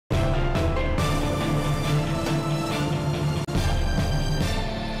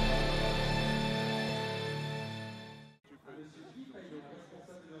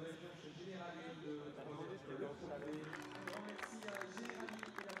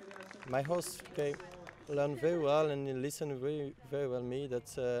My horse learned very well and he listened very well me.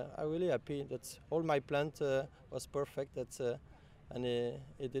 That's I'm really happy. That's all my plan was perfect. And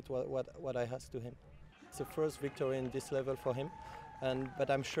he did what I asked to him. It's the first victory in this level for him, but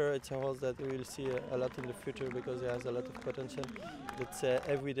I'm sure it's a horse that we will see a lot in the future because he has a lot of potential. It's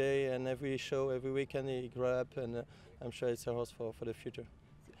every day and every show, every weekend he grow up, and I'm sure it's a horse for the future.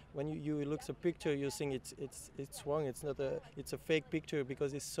 When you look at the picture, you think it's wrong. It's not it's a fake picture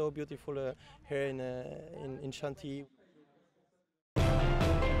because it's so beautiful here in Chantilly.